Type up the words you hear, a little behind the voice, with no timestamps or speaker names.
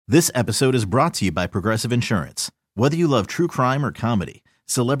This episode is brought to you by Progressive Insurance. Whether you love true crime or comedy,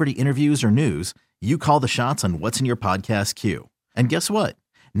 celebrity interviews or news, you call the shots on what's in your podcast queue. And guess what?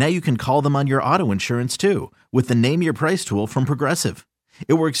 Now you can call them on your auto insurance too with the Name Your Price tool from Progressive.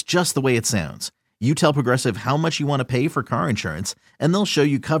 It works just the way it sounds. You tell Progressive how much you want to pay for car insurance, and they'll show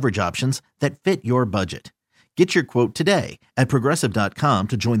you coverage options that fit your budget. Get your quote today at Progressive.com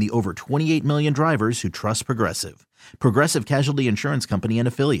to join the over 28 million drivers who trust Progressive. Progressive Casualty Insurance Company and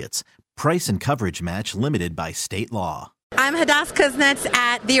Affiliates. Price and coverage match limited by state law. I'm Hadass Kuznets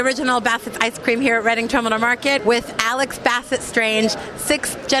at the original Bassett's Ice Cream here at Reading Terminal Market with Alex Bassett Strange,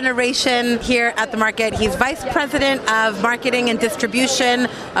 sixth generation here at the market. He's Vice President of Marketing and Distribution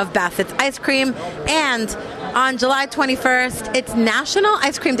of Bassett's Ice Cream. And on July 21st, it's National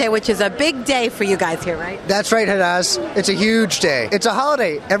Ice Cream Day, which is a big day for you guys here, right? That's right, Hadass. It's a huge day. It's a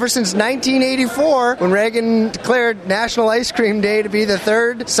holiday. Ever since 1984, when Reagan declared National Ice Cream Day to be the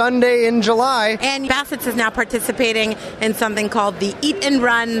third Sunday in July. And Bassett's is now participating in something called the Eat and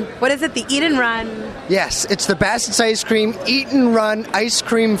Run. What is it? The Eat and Run? Yes, it's the Bassett's Ice Cream Eat and Run Ice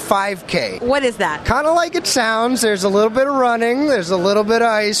Cream 5K. What is that? Kind of like it sounds. There's a little bit of running. There's a little bit of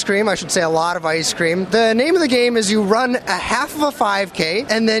ice cream. I should say a lot of ice cream. The name of the game is you run a half of a 5K,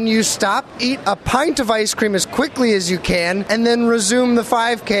 and then you stop, eat a pint of ice cream as quickly as you can, and then resume the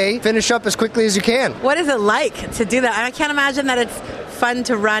 5K, finish up as quickly as you can. What is it like to do that? I can't imagine that it's fun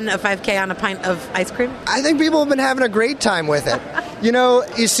to run a 5K on a pint of ice cream. I think people have been having a great time with it. You know,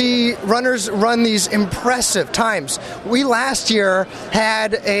 you see runners run these impressive times. We last year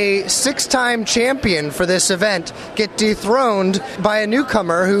had a 6-time champion for this event get dethroned by a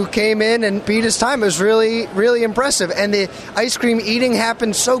newcomer who came in and beat his time. It was really, really impressive. And the ice cream eating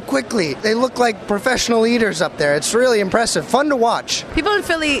happened so quickly. They look like professional eaters up there. It's really impressive. Fun to watch. People in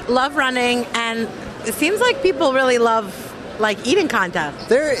Philly love running, and it seems like people really love eating contests.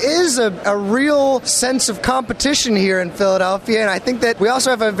 There is a real sense of competition here in Philadelphia, and I think that we also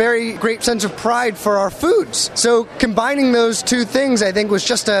have a very great sense of pride for our foods. So combining those two things, I think, was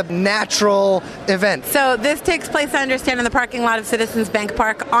just a natural event. So this takes place, I understand, in the parking lot of Citizens Bank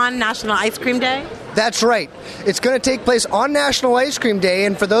Park on National Ice Cream Day? That's right. It's going to take place on National Ice Cream Day,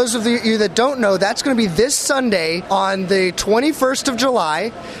 and for those of you that don't know, that's going to be this Sunday on the 21st of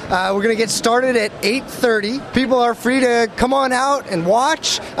July. We're going to get started at 8:30. People are free to come on out and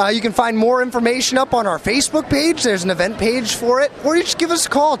watch. You can find more information up on our Facebook page. There's an event page for it. Or you just give us a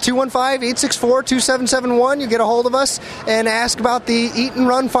call, 215-864-2771. You get a hold of us and ask about the Eat and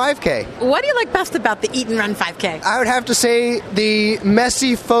Run 5K. What do you like best about the Eat and Run 5K? I would have to say the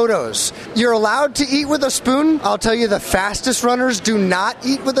messy photos. You're allowed to eat with a spoon. I'll tell you, the fastest runners do not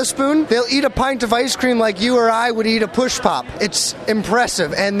eat with a spoon. They'll eat a pint of ice cream like you or I would eat a push pop. It's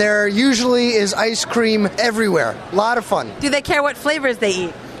impressive, and there usually is ice cream everywhere. A lot of fun. Do they care what flavors they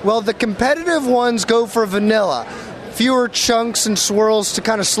eat? Well, the competitive ones go for vanilla. Fewer chunks and swirls to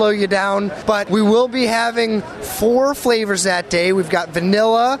kind of slow you down, but we will be having 4 flavors that day. We've got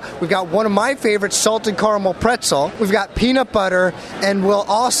vanilla, we've got one of my favorites, salted caramel pretzel, we've got peanut butter, and we'll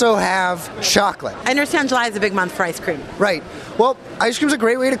also have chocolate. I understand July is a big month for ice cream. Right. Well, ice cream is a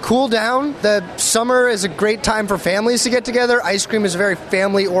great way to cool down. The summer is a great time for families to get together. Ice cream is a very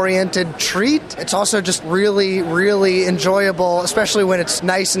family-oriented treat. It's also just really, really enjoyable, especially when it's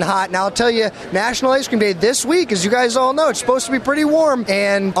nice and hot. Now, I'll tell you, National Ice Cream Day this week, as you guys all know, it's supposed to be pretty warm,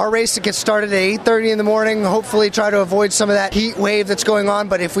 and our race gets started at 8:30 in the morning. Hopefully try to avoid some of that heat wave that's going on,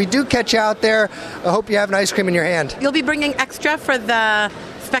 but if we do catch you out there, I hope you have an ice cream in your hand. You'll be bringing extra for the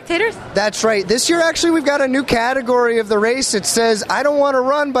spectators? That's right. This year, actually, we've got a new category of the race. It says, I don't want to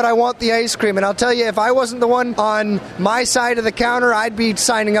run, but I want the ice cream. And I'll tell you, if I wasn't the one on my side of the counter, I'd be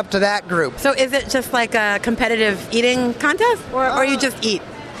signing up to that group. So is it just like a competitive eating contest, or you just eat?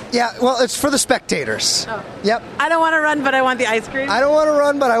 Yeah, well, it's for the spectators. Oh. Yep. I don't want to run, but I want the ice cream? I don't want to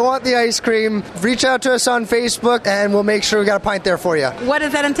run, but I want the ice cream. Reach out to us on Facebook, and we'll make sure we got a pint there for you. What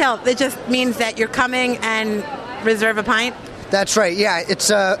does that entail? It just means that you're coming and reserve a pint? That's right. Yeah, it's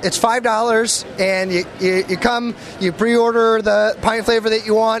 $5, and you come, you pre-order the pint flavor that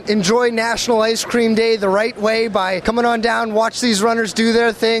you want. Enjoy National Ice Cream Day the right way by coming on down, watch these runners do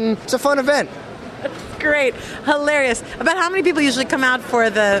their thing. It's a fun event. Great. Hilarious. About how many people usually come out for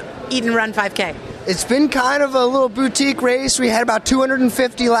the Eat and Run 5K? It's been kind of a little boutique race. We had about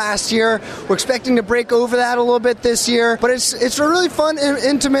 250 last year. We're expecting to break over that a little bit this year. But it's a really fun,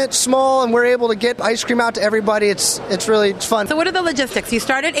 intimate, small, and we're able to get ice cream out to everybody. It's fun. So what are the logistics? You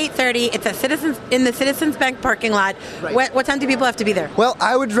start at 8:30. It's in the Citizens Bank parking lot. Right. What time do people have to be there? Well,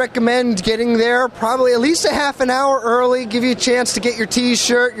 I would recommend getting there probably at least a half an hour early. Give you a chance to get your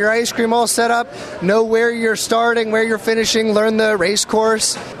T-shirt, your ice cream all set up, know where you're starting, where you're finishing, learn the race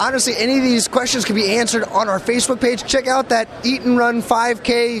course. Honestly, any of these questions can be answered on our Facebook page. Check out that Eat and Run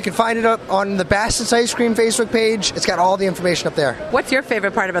 5K. You can find it up on the Bassett's Ice Cream Facebook page. It's got all the information up there. What's your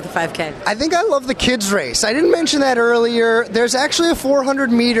favorite part about the 5K? I think I love the kids race. I didn't mention that earlier. There's actually a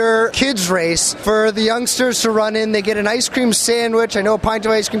 400-meter kids race for the youngsters to run in. They get an ice cream sandwich. I know a pint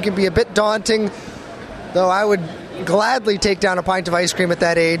of ice cream can be a bit daunting, though I would gladly take down a pint of ice cream at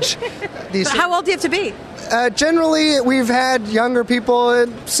that age. How old do you have to be? Generally, we've had younger people,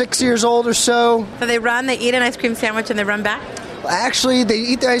 6 years old or so. So they run, they eat an ice cream sandwich, and they run back? Actually, they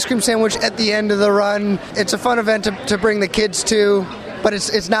eat the ice cream sandwich at the end of the run. It's a fun event to bring the kids to, but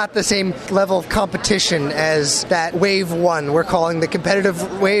it's not the same level of competition as that Wave 1 we're calling the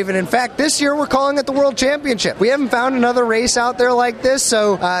competitive wave. And in fact, this year we're calling it the World Championship. We haven't found another race out there like this,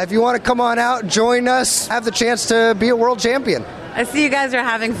 so if you want to come on out, join us, have the chance to be a world champion. I see you guys are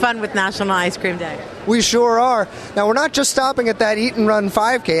having fun with National Ice Cream Day. We sure are. Now, we're not just stopping at that Eat and Run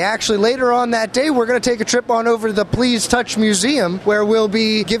 5K. Actually, later on that day, we're going to take a trip on over to the Please Touch Museum, where we'll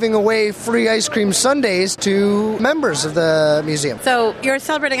be giving away free ice cream sundaes to members of the museum. So you're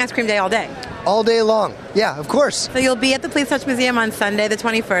celebrating Ice Cream Day all day? All day long. Yeah, of course. So you'll be at the Please Touch Museum on Sunday, the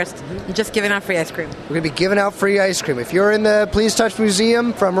 21st, just giving out free ice cream. We're going to be giving out free ice cream. If you're in the Please Touch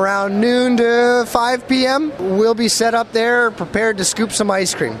Museum from around noon to 5 p.m., we'll be set up there, prepared to scoop some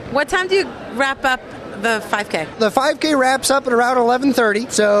ice cream. What time do you wrap up the 5K? The 5K wraps up at around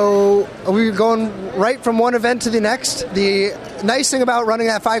 11:30, so we're going right from one event to the next. The nice thing about running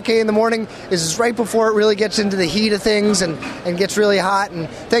that 5K in the morning is it's right before it really gets into the heat of things and gets really hot, and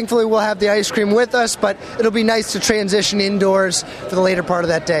thankfully we'll have the ice cream with us, but it'll be nice to transition indoors for the later part of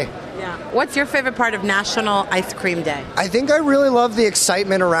that day. Yeah. What's your favorite part of National Ice Cream Day? I think I really love the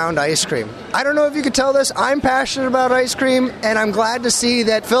excitement around ice cream. I don't know if you could tell this, I'm passionate about ice cream, and I'm glad to see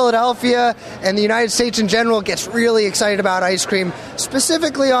that Philadelphia and the United States in general gets really excited about ice cream,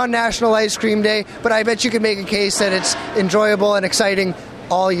 specifically on National Ice Cream Day, but I bet you could make a case that it's enjoyable and exciting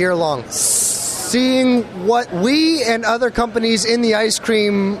all year long. Seeing what we and other companies in the ice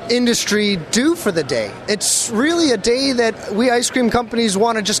cream industry do for the day. It's really a day that we ice cream companies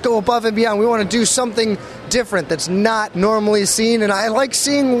want to just go above and beyond. We want to do something different that's not normally seen, and I like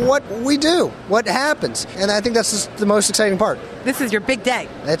seeing what we do, what happens, and I think that's just the most exciting part. This is your big day.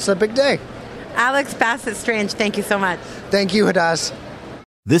 It's a big day. Alex Bassett Strange, thank you so much. Thank you, Hadaz.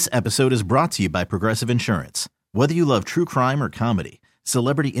 This episode is brought to you by Progressive Insurance. Whether you love true crime or comedy,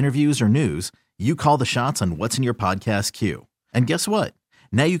 celebrity interviews or news, you call the shots on what's in your podcast queue. And guess what?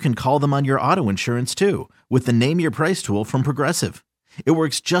 Now you can call them on your auto insurance too with the Name Your Price tool from Progressive. It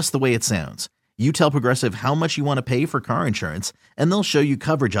works just the way it sounds. You tell Progressive how much you want to pay for car insurance, and they'll show you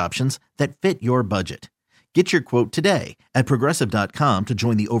coverage options that fit your budget. Get your quote today at Progressive.com to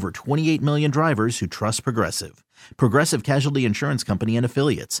join the over 28 million drivers who trust Progressive. Progressive Casualty Insurance Company and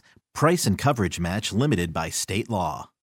Affiliates. Price and coverage match limited by state law.